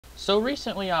So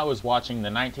recently I was watching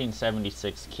the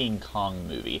 1976 King Kong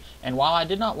movie, and while I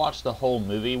did not watch the whole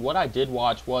movie, what I did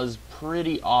watch was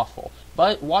pretty awful.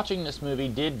 But watching this movie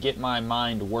did get my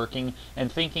mind working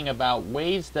and thinking about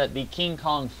ways that the King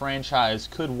Kong franchise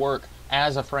could work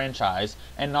as a franchise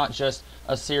and not just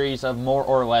a series of more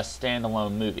or less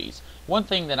standalone movies. One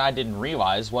thing that I didn't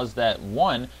realize was that,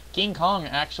 one, King Kong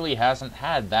actually hasn't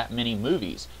had that many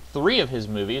movies. 3 of his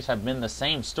movies have been the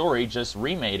same story, just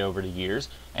remade over the years,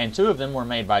 and 2 of them were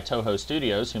made by Toho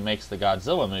Studios, who makes the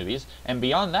Godzilla movies, and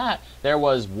beyond that, there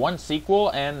was 1 sequel,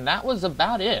 and that was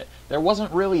about it. There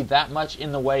wasn't really that much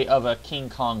in the way of a King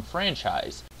Kong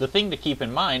franchise. The thing to keep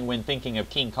in mind when thinking of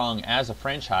King Kong as a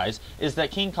franchise is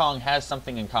that King Kong has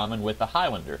something in common with the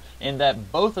Highlander, in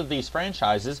that both of these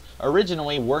franchises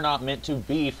originally were not meant to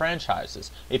be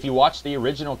franchises. If you watch the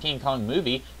original King Kong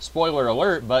movie, spoiler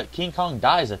alert, but King Kong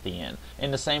dies at the end,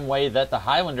 in the same way that the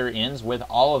Highlander ends with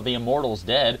all of the immortals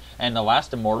dead and the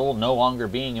last immortal no longer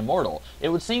being immortal. It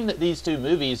would seem that these 2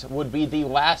 movies would be the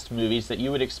last movies that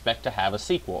you would expect to have a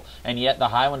sequel, and yet the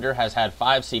Highlander has had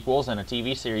 5 sequels and a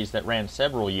TV series that ran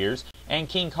several years, and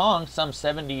King Kong, some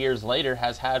 70 years later,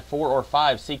 has had 4 or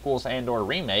 5 sequels and or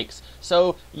remakes.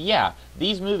 So yeah,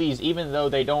 these movies, even though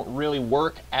they don't really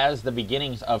work as the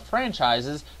beginnings of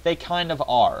franchises, they kind of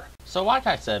are. So like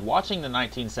I said, watching the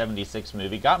 1976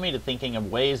 movie got me to thinking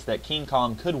of ways that King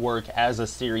Kong could work as a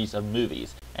series of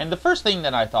movies. And the first thing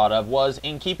that I thought of was,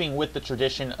 in keeping with the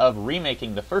tradition of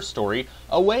remaking the first story,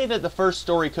 a way that the first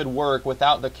story could work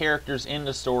without the characters in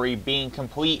the story being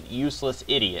complete useless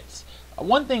idiots.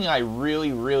 One thing I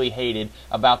really hated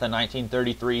about the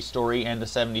 1933 story and the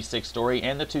 76 story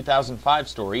and the 2005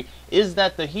 story is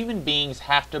that the human beings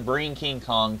have to bring King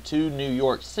Kong to New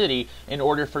York City in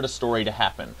order for the story to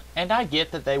happen. And I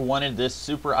get that they wanted this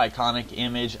super iconic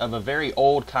image of a very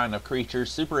old kind of creature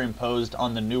superimposed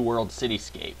on the New World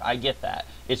cityscape. I get that.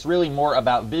 It's really more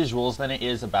about visuals than it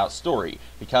is about story,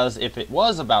 because if it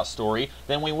was about story,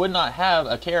 then we would not have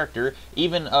a character,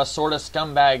 even a sort of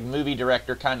scumbag movie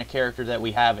director kind of character that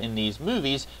we have in these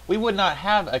movies. We would not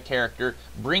have a character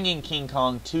bringing King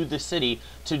Kong to the city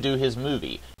to do his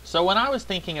movie. So when I was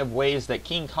thinking of ways that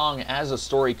King Kong as a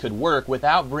story could work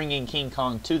without bringing King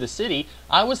Kong to the city,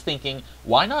 I was thinking,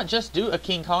 why not just do a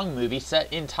King Kong movie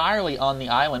set entirely on the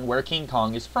island where King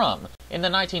Kong is from? In the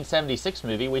 1976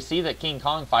 movie, we see that King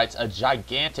Kong fights a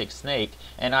gigantic snake,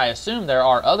 and I assume there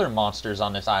are other monsters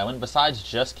on this island besides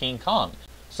just King Kong.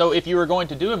 So if you were going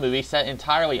to do a movie set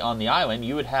entirely on the island,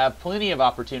 you would have plenty of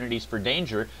opportunities for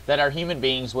danger that our human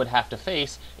beings would have to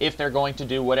face if they're going to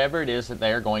do whatever it is that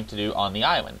they're going to do on the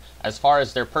island. As far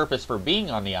as their purpose for being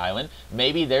on the island,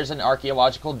 maybe there's an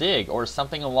archaeological dig or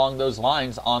something along those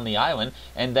lines on the island,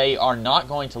 and they are not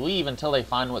going to leave until they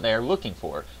find what they are looking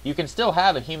for. You can still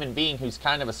have a human being who's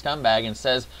kind of a scumbag and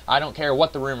says, I don't care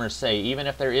what the rumors say, even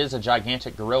if there is a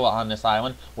gigantic gorilla on this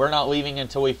island, we're not leaving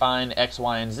until we find X,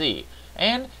 Y, and Z.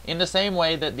 And in the same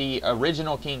way that the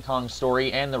original King Kong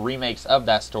story and the remakes of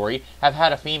that story have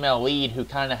had a female lead who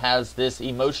kind of has this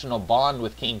emotional bond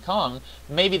with King Kong,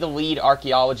 maybe the lead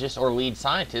archaeologist or lead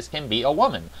scientist can be a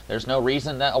woman. There's no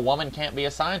reason that a woman can't be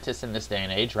a scientist in this day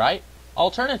and age, right?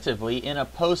 Alternatively, in a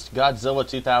post-Godzilla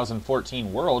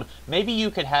 2014 world, maybe you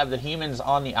could have the humans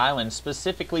on the island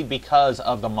specifically because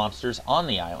of the monsters on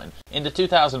the island. In the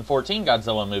 2014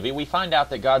 Godzilla movie, we find out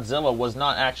that Godzilla was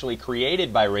not actually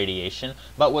created by radiation,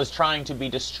 but was trying to be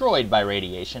destroyed by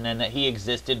radiation, and that he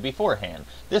existed beforehand.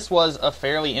 This was a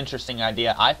fairly interesting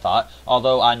idea, I thought,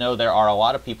 although I know there are a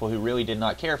lot of people who really did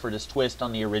not care for this twist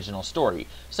on the original story.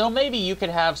 So maybe you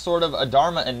could have sort of a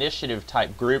Dharma Initiative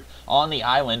type group on the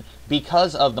island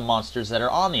because of the monsters that are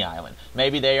on the island.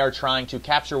 Maybe they are trying to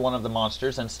capture one of the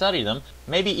monsters and study them.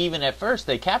 Maybe even at first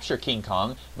they capture King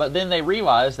Kong, but then they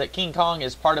realize that King Kong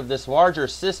is part of this larger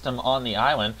system on the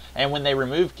island, and when they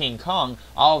remove King Kong,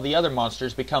 all of the other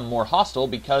monsters become more hostile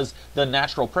because the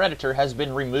natural predator has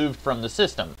been removed from the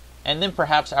system. And then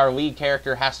perhaps our lead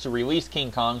character has to release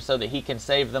King Kong so that he can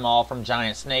save them all from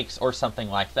giant snakes or something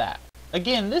like that.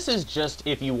 Again, this is just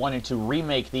if you wanted to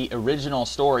remake the original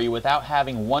story without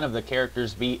having one of the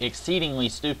characters be exceedingly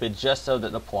stupid just so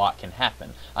that the plot can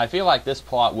happen. I feel like this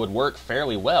plot would work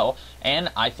fairly well,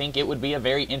 and I think it would be a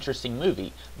very interesting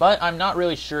movie. But I'm not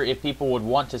really sure if people would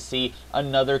want to see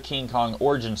another King Kong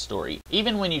origin story.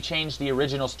 Even when you change the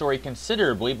original story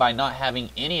considerably by not having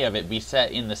any of it be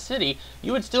set in the city,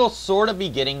 you would still sort of be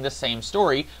getting the same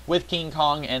story with King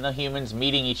Kong and the humans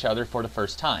meeting each other for the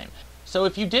first time. So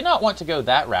if you did not want to go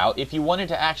that route, if you wanted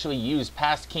to actually use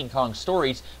past King Kong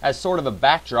stories as sort of a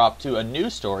backdrop to a new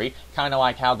story, kind of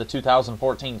like how the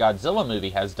 2014 Godzilla movie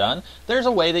has done, there's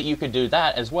a way that you could do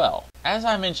that as well. As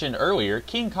I mentioned earlier,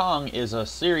 King Kong is a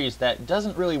series that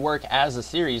doesn't really work as a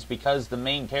series because the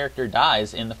main character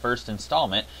dies in the first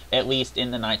installment, at least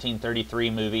in the 1933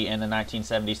 movie and the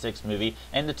 1976 movie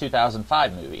and the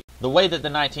 2005 movie. The way that the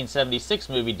 1976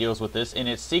 movie deals with this in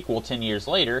its sequel 10 years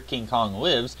later, King Kong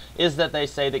Lives, is that they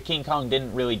say that King Kong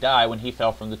didn't really die when he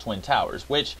fell from the Twin Towers,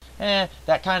 which,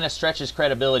 that kind of stretches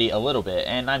credibility a little bit,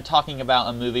 and I'm talking about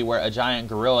a movie where a giant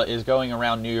gorilla is going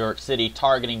around New York City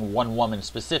targeting one woman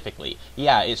specifically.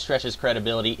 Yeah, it stretches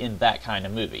credibility in that kind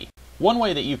of movie. One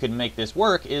way that you could make this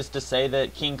work is to say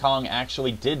that King Kong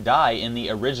actually did die in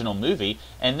the original movie,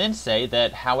 and then say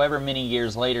that however many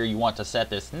years later you want to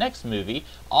set this next movie,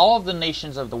 all of the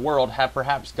nations of the world have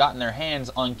perhaps gotten their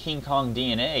hands on King Kong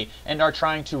DNA and are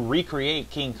trying to recreate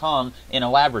King Kong in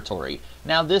a laboratory.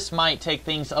 Now this might take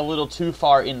things a little too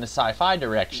far in the sci-fi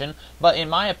direction, but in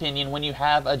my opinion, when you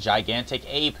have a gigantic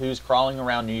ape who's crawling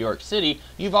around New York City,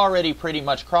 you've already pretty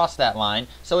much crossed that line,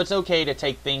 so it's okay to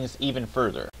take things even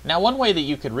further. Now one way that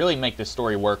you could really make this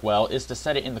story work well is to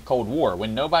set it in the Cold War,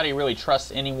 when nobody really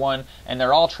trusts anyone and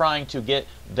they're all trying to get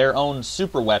their own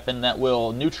super weapon that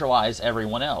will neutralize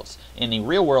everyone else. In the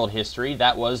real world history,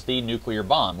 that was the nuclear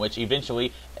bomb, which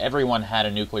eventually everyone had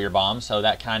a nuclear bomb, so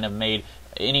that kind of made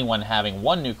anyone having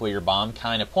one nuclear bomb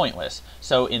kind of pointless.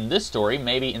 So in this story,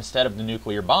 maybe instead of the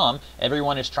nuclear bomb,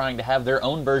 everyone is trying to have their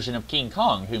own version of King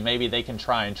Kong, who maybe they can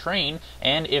try and train,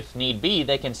 and if need be,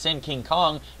 they can send King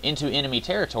Kong into enemy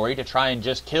territory to try and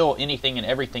just kill anything and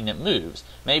everything that moves.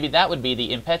 Maybe that would be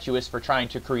the impetus for trying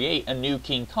to create a new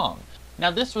King Kong. Now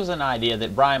this was an idea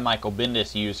that Brian Michael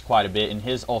Bendis used quite a bit in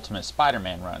his Ultimate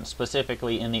Spider-Man run,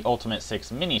 specifically in the Ultimate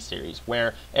 6 miniseries,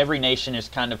 where every nation is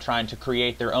kind of trying to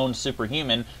create their own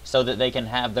superhuman so that they can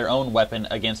have their own weapon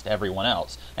against everyone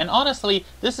else. And honestly,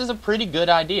 this is a pretty good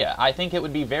idea. I think it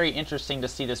would be very interesting to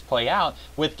see this play out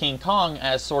with King Kong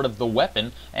as sort of the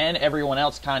weapon and everyone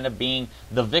else kind of being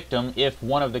the victim if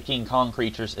one of the King Kong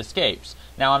creatures escapes.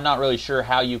 Now I'm not really sure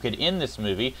how you could end this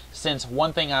movie, since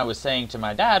one thing I was saying to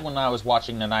my dad when I was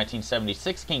watching the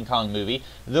 1976 King Kong movie,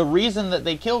 the reason that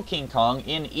they killed King Kong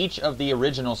in each of the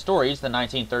original stories, the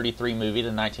 1933 movie, the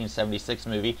 1976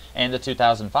 movie, and the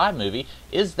 2005 movie,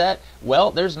 is that,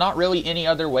 well, there's not really any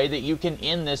other way that you can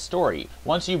end this story.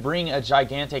 Once you bring a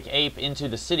gigantic ape into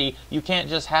the city, you can't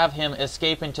just have him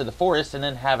escape into the forest and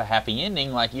then have a happy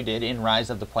ending like you did in Rise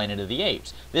of the Planet of the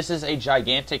Apes. This is a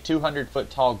gigantic 200-foot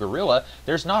tall gorilla.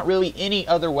 There's not really any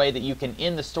other way that you can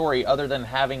end the story other than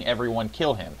having everyone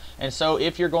kill him. And so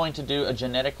if you're going to do a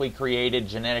genetically created,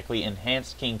 genetically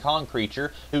enhanced King Kong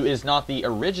creature who is not the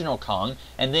original Kong,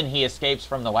 and then he escapes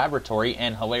from the laboratory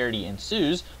and hilarity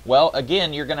ensues, well,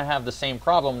 again, you're going to have the same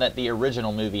problem that the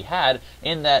original movie had,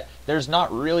 in that there's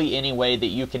not really any way that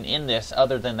you can end this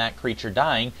other than that creature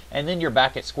dying, and then you're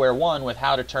back at square one with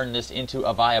how to turn this into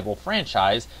a viable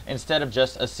franchise instead of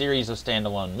just a series of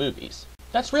standalone movies.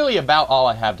 That's really about all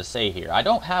I have to say here. I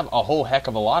don't have a whole heck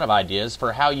of a lot of ideas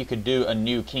for how you could do a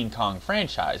new King Kong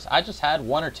franchise. I just had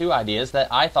one or two ideas that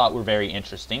I thought were very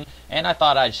interesting, and I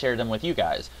thought I'd share them with you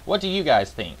guys. What do you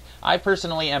guys think? I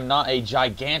personally am not a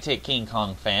gigantic King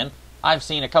Kong fan. I've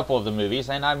seen a couple of the movies,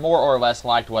 and I more or less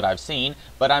liked what I've seen,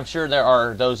 but I'm sure there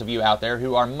are those of you out there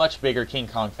who are much bigger King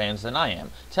Kong fans than I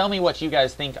am. Tell me what you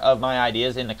guys think of my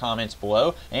ideas in the comments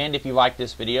below, and if you like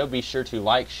this video, be sure to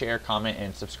like, share, comment,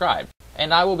 and subscribe.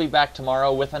 And I will be back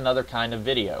tomorrow with another kind of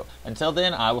video. Until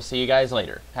then, I will see you guys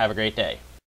later. Have a great day.